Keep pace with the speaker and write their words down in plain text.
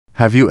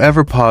Have you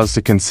ever paused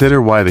to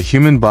consider why the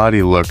human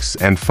body looks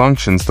and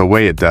functions the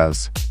way it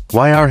does?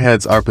 Why our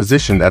heads are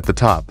positioned at the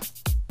top,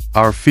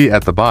 our feet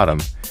at the bottom,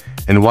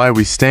 and why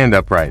we stand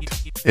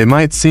upright? It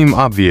might seem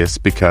obvious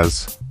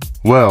because,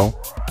 well,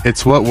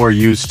 it's what we're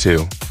used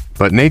to.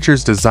 But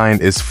nature's design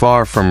is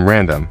far from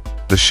random.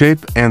 The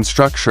shape and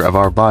structure of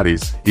our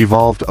bodies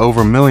evolved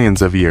over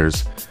millions of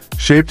years,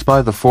 shaped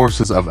by the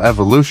forces of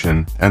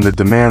evolution and the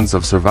demands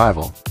of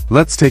survival.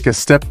 Let's take a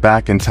step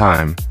back in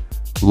time.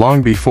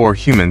 Long before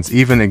humans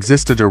even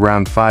existed,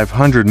 around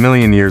 500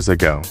 million years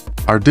ago,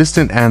 our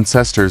distant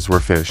ancestors were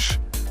fish.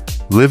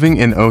 Living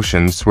in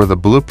oceans where the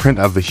blueprint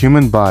of the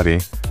human body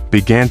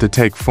began to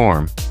take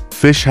form.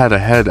 Fish had a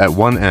head at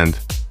one end,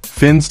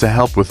 fins to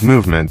help with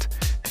movement,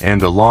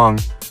 and a long,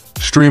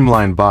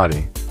 streamlined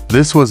body.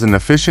 This was an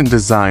efficient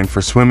design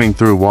for swimming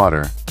through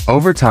water.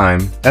 Over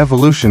time,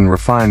 evolution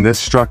refined this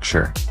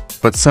structure,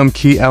 but some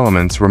key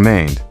elements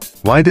remained.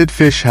 Why did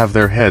fish have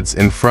their heads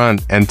in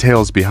front and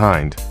tails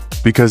behind?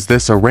 Because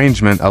this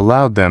arrangement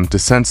allowed them to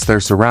sense their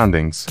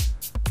surroundings,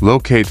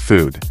 locate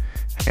food,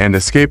 and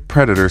escape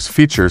predators,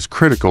 features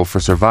critical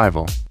for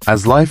survival.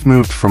 As life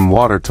moved from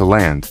water to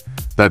land,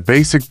 that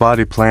basic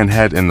body plan,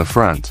 head in the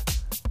front,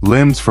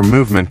 limbs for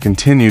movement,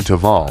 continued to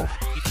evolve.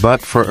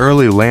 But for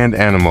early land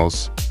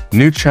animals,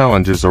 new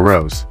challenges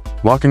arose.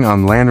 Walking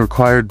on land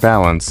required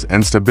balance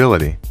and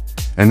stability,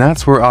 and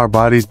that's where our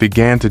bodies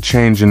began to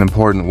change in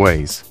important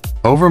ways.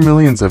 Over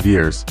millions of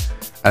years,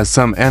 as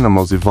some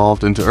animals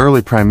evolved into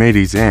early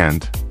primates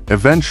and,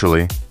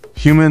 eventually,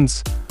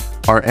 humans,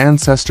 our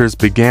ancestors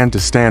began to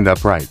stand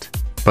upright.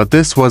 But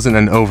this wasn't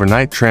an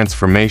overnight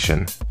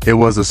transformation. It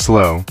was a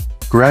slow,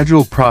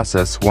 gradual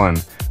process, one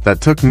that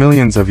took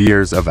millions of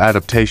years of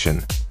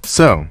adaptation.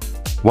 So,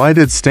 why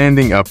did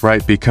standing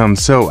upright become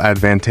so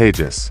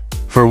advantageous?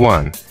 For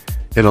one,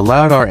 it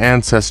allowed our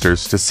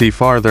ancestors to see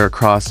farther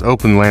across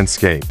open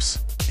landscapes.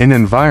 In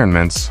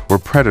environments where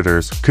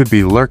predators could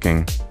be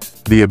lurking,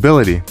 the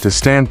ability to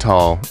stand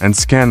tall and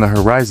scan the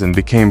horizon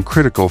became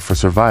critical for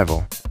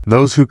survival.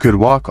 Those who could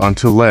walk on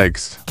two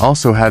legs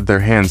also had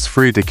their hands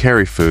free to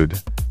carry food,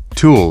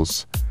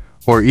 tools,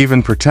 or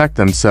even protect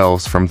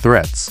themselves from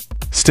threats.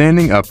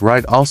 Standing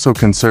upright also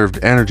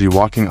conserved energy.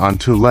 Walking on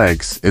two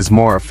legs is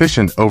more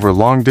efficient over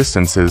long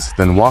distances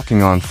than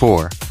walking on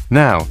four.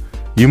 Now,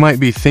 you might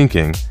be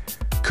thinking,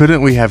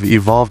 couldn't we have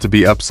evolved to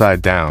be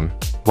upside down?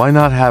 Why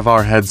not have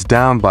our heads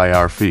down by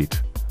our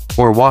feet?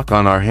 Or walk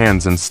on our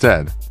hands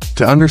instead?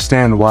 To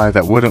understand why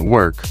that wouldn't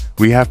work,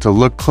 we have to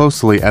look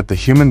closely at the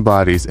human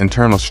body's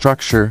internal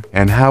structure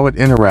and how it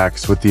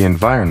interacts with the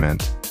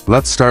environment.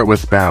 Let's start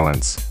with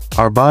balance.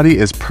 Our body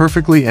is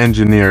perfectly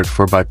engineered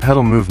for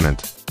bipedal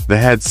movement. The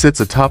head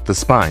sits atop the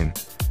spine,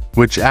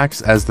 which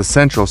acts as the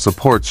central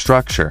support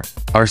structure.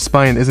 Our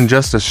spine isn't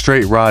just a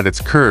straight rod,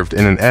 it's curved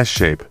in an S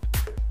shape,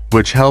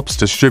 which helps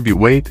distribute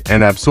weight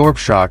and absorb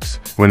shocks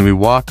when we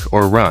walk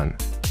or run.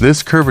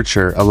 This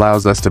curvature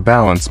allows us to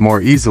balance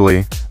more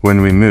easily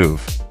when we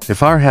move.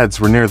 If our heads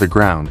were near the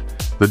ground,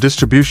 the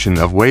distribution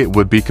of weight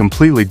would be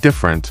completely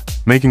different,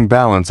 making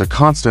balance a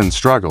constant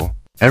struggle.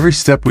 Every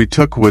step we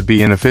took would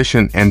be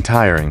inefficient and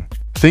tiring.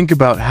 Think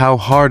about how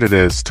hard it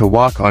is to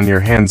walk on your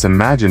hands.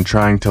 Imagine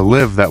trying to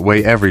live that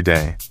way every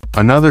day.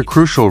 Another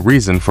crucial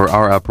reason for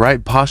our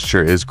upright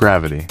posture is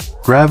gravity.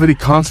 Gravity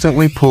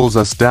constantly pulls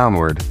us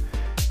downward,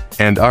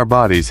 and our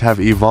bodies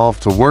have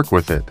evolved to work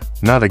with it,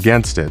 not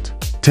against it.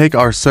 Take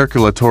our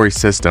circulatory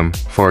system,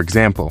 for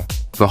example.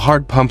 The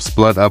heart pumps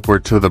blood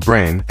upward to the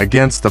brain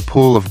against the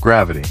pull of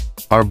gravity.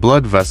 Our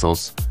blood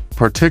vessels,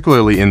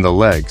 particularly in the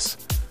legs,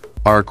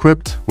 are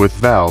equipped with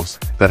valves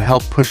that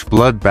help push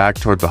blood back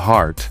toward the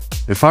heart.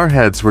 If our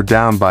heads were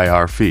down by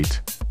our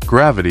feet,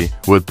 gravity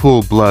would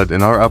pull blood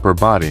in our upper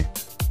body,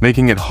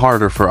 making it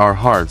harder for our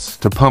hearts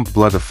to pump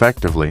blood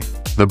effectively.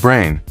 The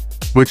brain,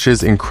 which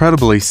is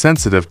incredibly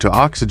sensitive to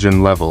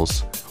oxygen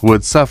levels,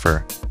 would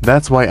suffer.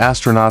 That's why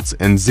astronauts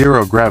in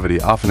zero gravity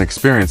often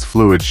experience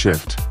fluid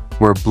shift,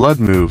 where blood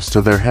moves to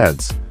their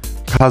heads,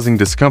 causing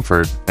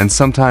discomfort and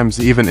sometimes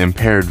even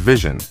impaired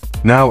vision.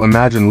 Now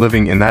imagine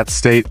living in that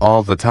state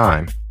all the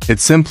time. It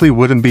simply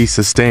wouldn't be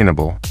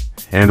sustainable.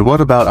 And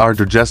what about our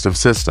digestive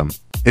system?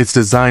 It's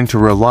designed to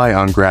rely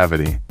on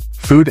gravity.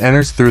 Food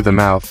enters through the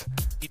mouth,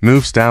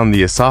 moves down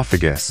the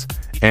esophagus,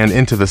 and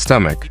into the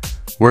stomach,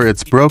 where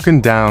it's broken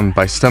down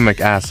by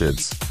stomach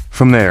acids.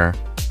 From there,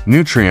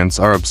 nutrients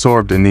are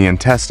absorbed in the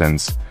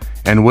intestines,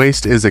 and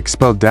waste is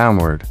expelled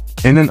downward.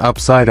 In an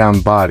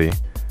upside-down body,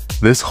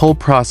 this whole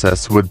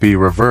process would be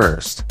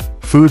reversed.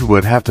 Food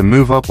would have to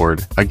move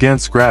upward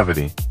against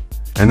gravity,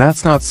 and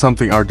that's not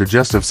something our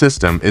digestive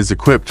system is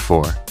equipped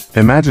for.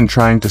 Imagine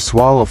trying to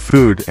swallow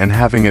food and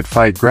having it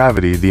fight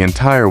gravity the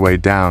entire way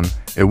down.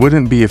 It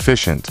wouldn't be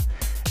efficient,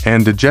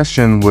 and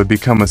digestion would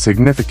become a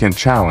significant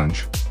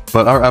challenge.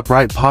 But our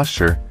upright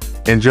posture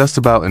isn't just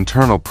about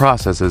internal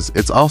processes,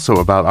 it's also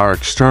about our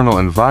external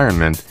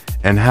environment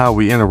and how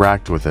we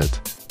interact with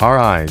it. Our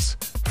eyes,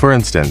 for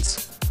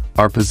instance,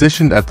 are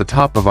positioned at the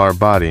top of our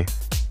body,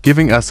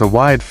 giving us a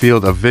wide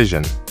field of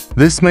vision.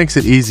 This makes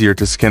it easier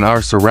to scan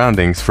our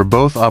surroundings for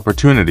both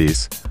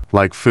opportunities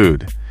like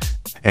food,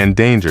 and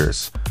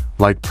dangers,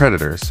 like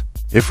predators.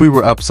 If we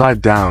were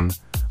upside down,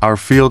 our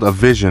field of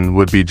vision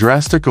would be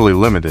drastically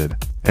limited.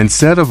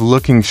 Instead of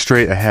looking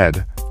straight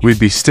ahead, we'd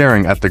be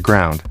staring at the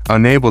ground,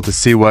 unable to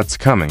see what's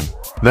coming.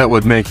 That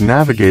would make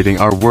navigating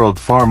our world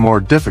far more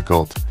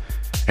difficult,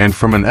 and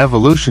from an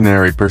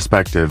evolutionary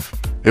perspective,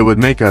 it would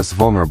make us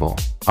vulnerable.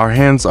 Our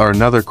hands are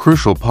another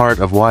crucial part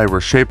of why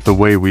we're shaped the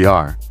way we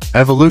are.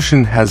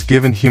 Evolution has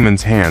given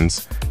humans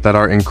hands that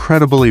are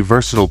incredibly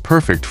versatile,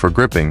 perfect for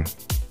gripping,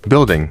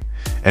 building,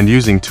 and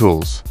using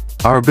tools.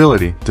 Our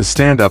ability to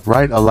stand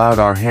upright allowed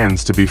our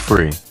hands to be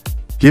free,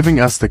 giving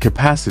us the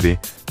capacity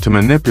to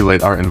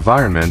manipulate our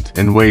environment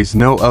in ways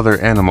no other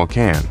animal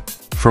can.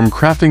 From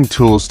crafting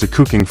tools to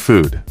cooking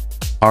food,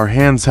 our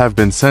hands have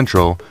been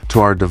central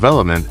to our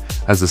development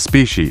as a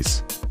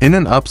species. In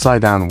an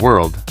upside-down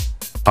world,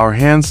 our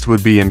hands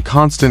would be in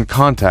constant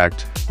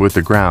contact with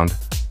the ground,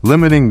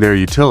 limiting their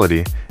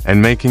utility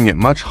and making it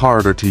much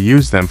harder to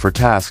use them for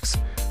tasks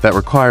that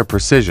require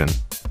precision.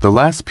 The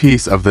last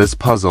piece of this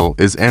puzzle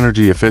is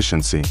energy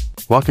efficiency.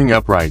 Walking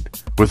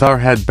upright, with our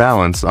head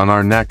balanced on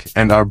our neck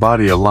and our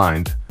body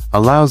aligned,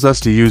 allows us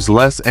to use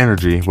less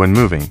energy when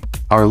moving.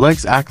 Our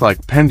legs act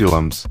like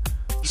pendulums,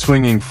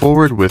 swinging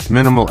forward with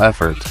minimal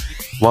effort,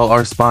 while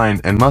our spine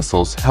and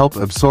muscles help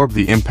absorb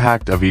the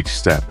impact of each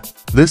step.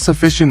 This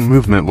efficient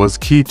movement was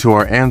key to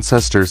our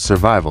ancestors'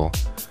 survival,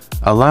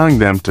 allowing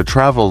them to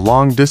travel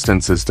long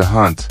distances to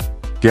hunt,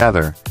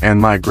 gather,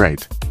 and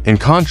migrate. In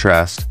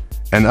contrast,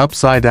 an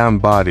upside-down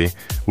body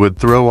would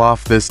throw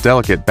off this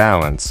delicate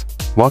balance.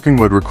 Walking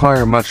would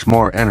require much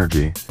more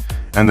energy,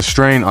 and the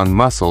strain on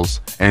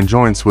muscles and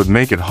joints would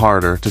make it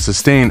harder to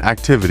sustain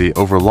activity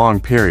over long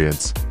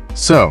periods.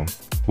 So,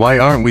 why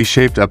aren't we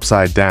shaped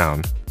upside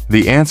down?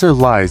 The answer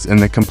lies in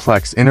the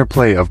complex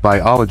interplay of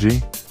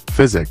biology,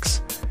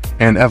 physics,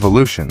 and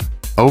evolution.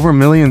 Over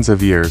millions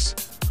of years,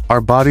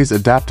 our bodies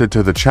adapted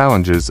to the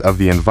challenges of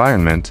the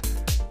environment,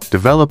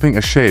 developing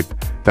a shape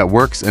that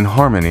works in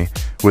harmony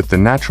with the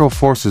natural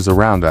forces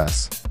around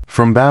us.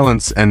 From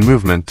balance and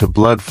movement to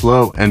blood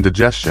flow and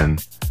digestion,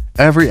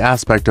 every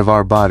aspect of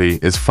our body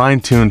is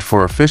fine-tuned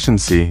for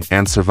efficiency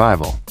and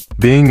survival.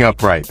 Being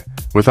upright,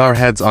 with our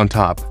heads on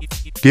top,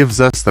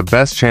 gives us the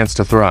best chance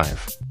to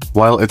thrive.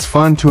 While it's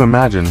fun to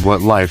imagine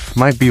what life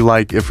might be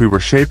like if we were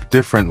shaped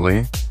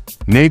differently,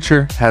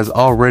 nature has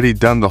already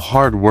done the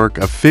hard work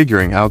of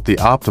figuring out the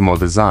optimal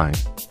design.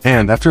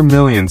 And after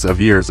millions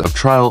of years of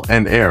trial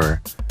and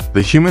error,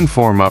 the human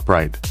form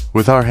upright,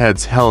 with our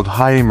heads held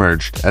high,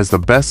 emerged as the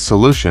best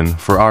solution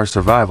for our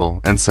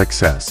survival and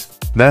success.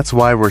 That's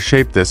why we're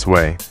shaped this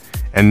way,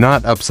 and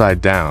not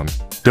upside down.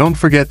 Don't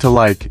forget to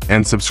like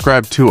and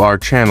subscribe to our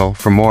channel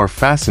for more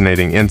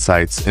fascinating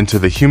insights into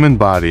the human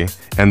body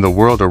and the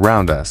world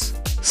around us.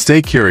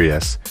 Stay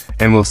curious,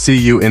 and we'll see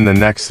you in the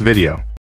next video.